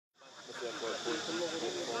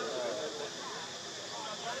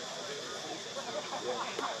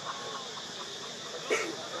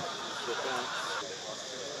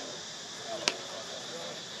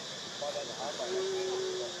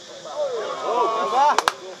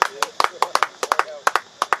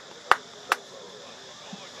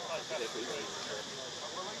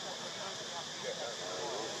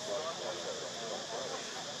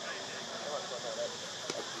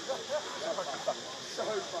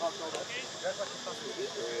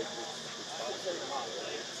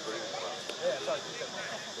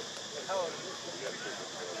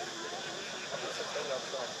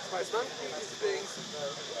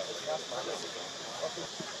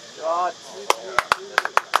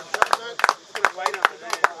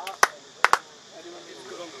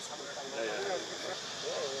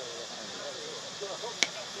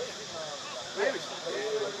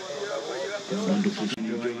Wonderful,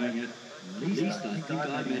 enjoying it. At least I think I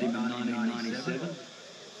met him in 1997.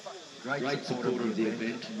 Great supporter of the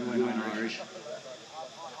event, UN Irish.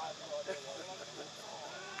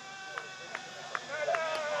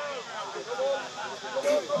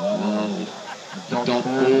 Oh, dot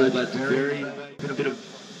ball, that's very bit of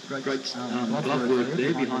great glove work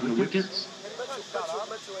there behind the wickets.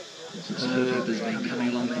 Herb has been coming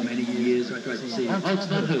along for many years. Great to see him. Oh, it's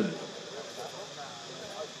not Herb.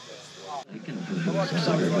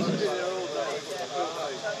 Sorry about this.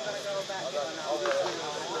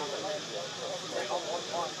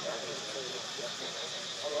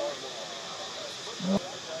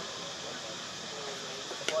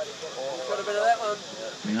 Got a bit of that one.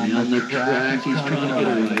 And on the track, he's trying to get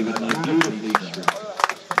away, but no, beautifully struck.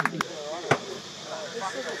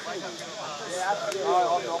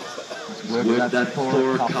 Worked that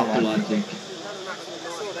for a couple, I think.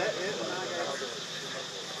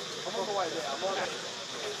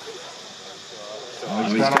 Oh,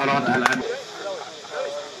 he's got on to that.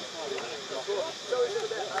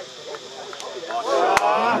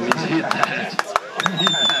 Oh, he's hit that.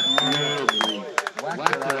 Beautifully.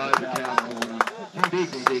 Whacked it over cow corner. Big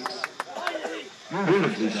six.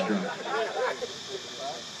 Beautifully struck.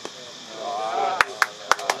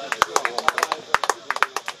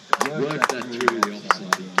 Worked that through the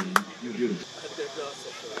offside again. Beautiful.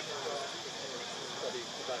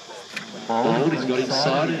 Bold, he's got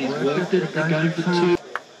inside it, he's worked it, they're going for two.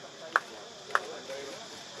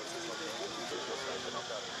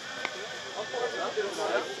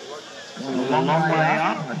 A long way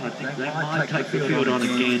up. I think that might take the field on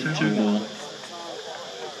again, two more.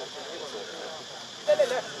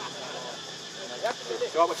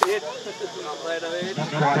 Not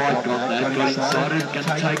quite got that, got inside it, going to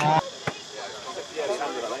take it.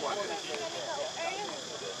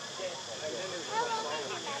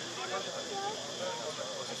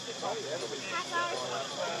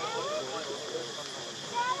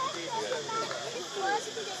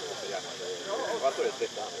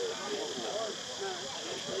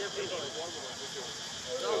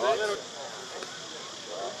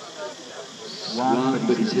 One,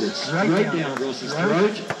 but he's hit it straight down Ross's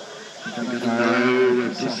throat. No,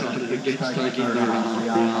 they've decided against taking the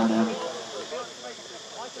arm on.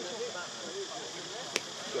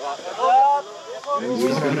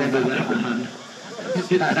 He's got into that one.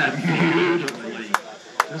 Hit that beautifully.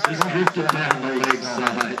 Just drifted down the leg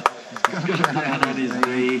side. He's got down on his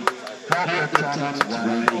knee. Caught the touch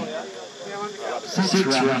way. 6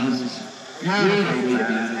 runs. Beautifully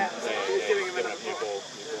batted.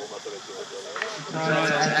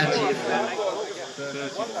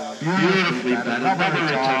 Beautifully batted. Another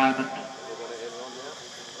retirement.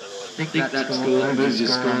 I think that score moves your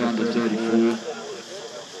score under 34.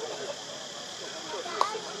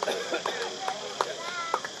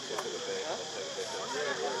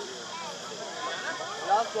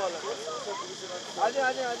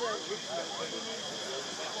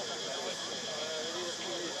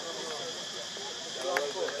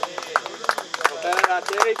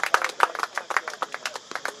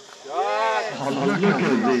 Oh, look at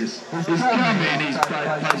this. He's come in, he's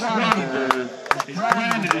placed one ball, he's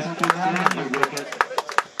planted his foot down the wicket,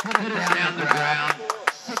 hit it down the ground,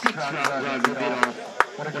 6 runs over the bit off.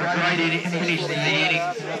 What a great finish in the inning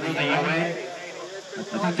for the UN.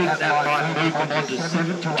 I think that might move them on to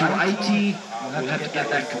 70 to 80. We'll have to get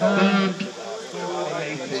that confirmed.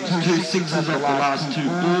 It's 2 sixes off the last 2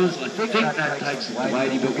 balls. I think that takes it to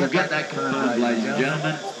 80, but we'll get that confirmed, ladies and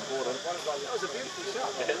gentlemen.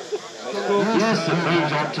 Yes, it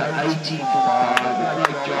moves on to 85. A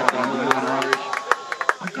great job by the UN Irish.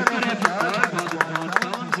 A good effort though by the Divine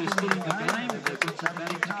Felons. They're still in the game. They've got some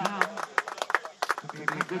batting to come. Could be a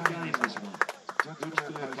good game, this one. Good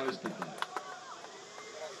score posted though.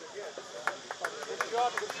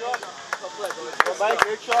 Good shot. Well, mate,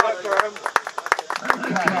 good shot for him.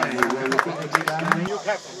 Okay, well, we've got the next game. You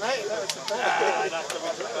captain, mate.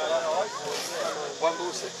 One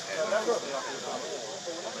ball 6.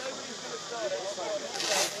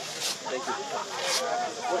 Thank you.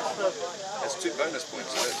 That's 2 bonus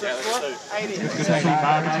points. Yeah, that's 2. 80. Good to see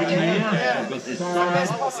Mark here. We've got this.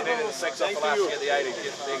 You needed the 6 off the last to get the 80 to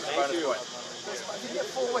get the extra bonus point. If you get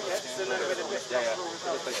 4 wickets, then they're a bit of this. They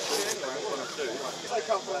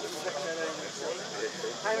can't find them.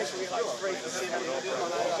 Hamish will get like 3 to 7.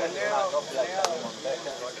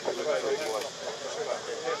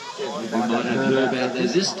 We might have heard about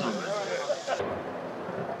those this time.